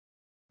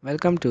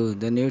Welcome to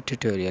the new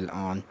tutorial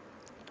on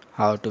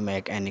how to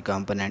make any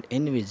component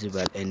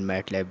invisible in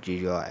Matlab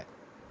GUI.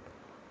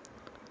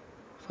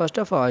 First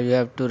of all, you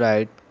have to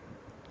write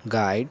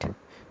guide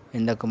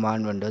in the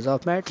command windows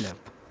of Matlab.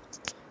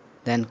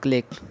 Then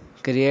click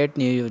create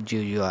new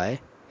GUI.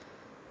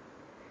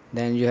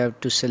 Then you have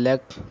to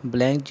select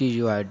blank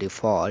GUI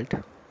default.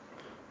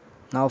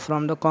 Now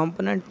from the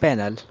component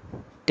panel,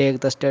 take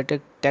the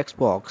static text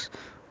box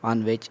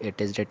on which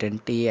it is written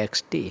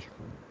txt.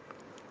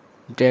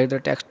 Drag the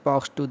text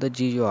box to the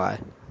GUI.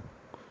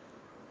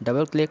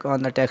 Double click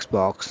on the text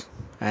box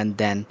and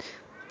then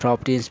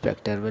Property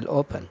Inspector will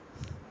open.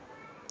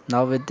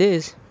 Now with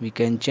this we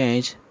can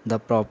change the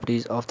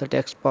properties of the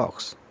text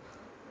box.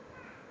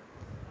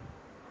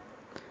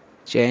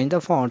 Change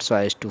the font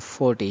size to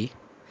 40.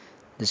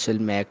 This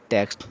will make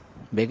text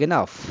big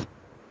enough.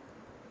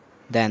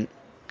 Then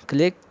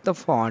click the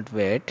font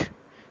weight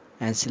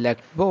and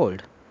select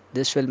bold.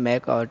 This will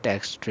make our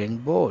text string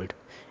bold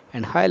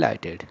and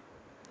highlighted.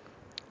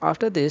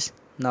 After this,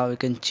 now we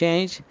can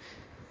change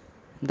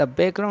the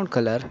background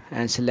color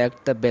and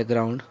select the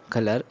background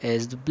color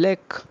as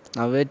black.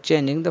 Now we are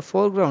changing the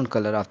foreground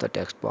color of the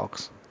text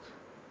box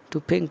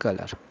to pink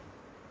color.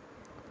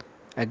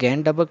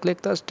 Again double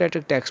click the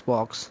static text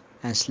box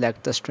and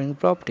select the string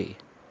property.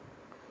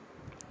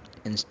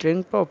 In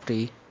string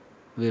property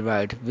we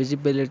write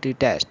visibility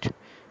test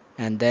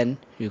and then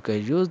you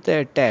can use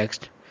that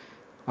text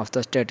of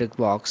the static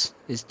box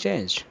is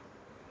changed.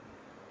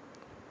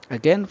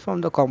 Again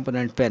from the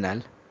component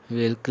panel we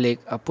will click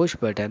a push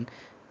button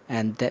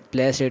and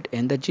place it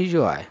in the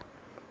GUI.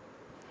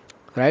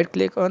 Right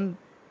click on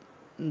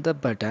the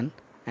button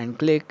and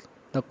click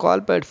the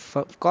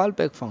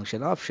callback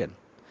function option.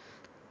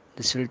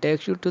 This will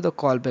take you to the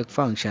callback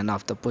function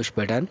of the push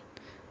button,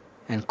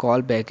 and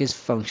callback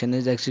function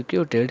is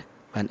executed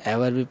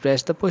whenever we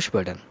press the push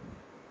button.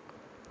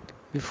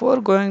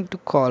 Before going to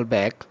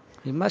callback,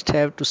 we must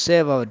have to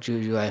save our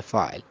GUI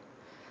file.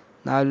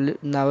 Now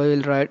we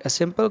will write a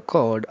simple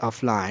code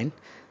offline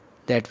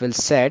that will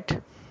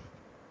set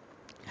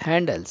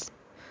handles.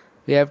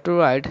 We have to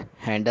write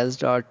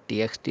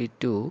handles.txt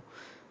to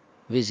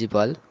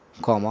visible,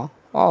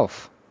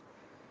 off.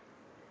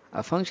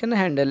 A function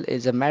handle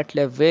is a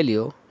MATLAB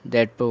value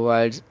that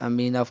provides a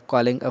mean of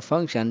calling a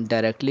function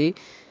directly,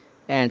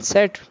 and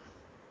set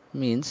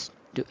means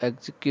to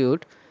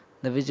execute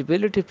the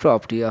visibility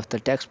property of the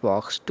text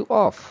box to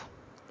off.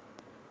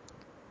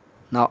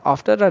 Now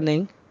after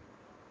running,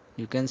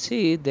 you can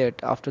see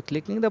that after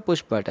clicking the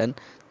push button,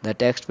 the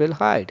text will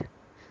hide.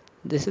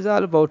 This is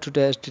all about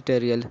today's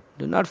tutorial.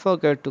 Do not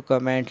forget to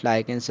comment,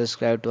 like and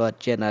subscribe to our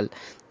channel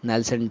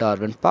Nelson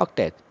Darwin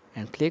PogTech,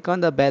 and click on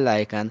the bell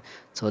icon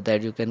so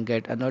that you can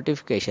get a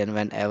notification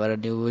whenever a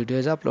new video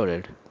is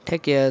uploaded.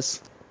 Take care.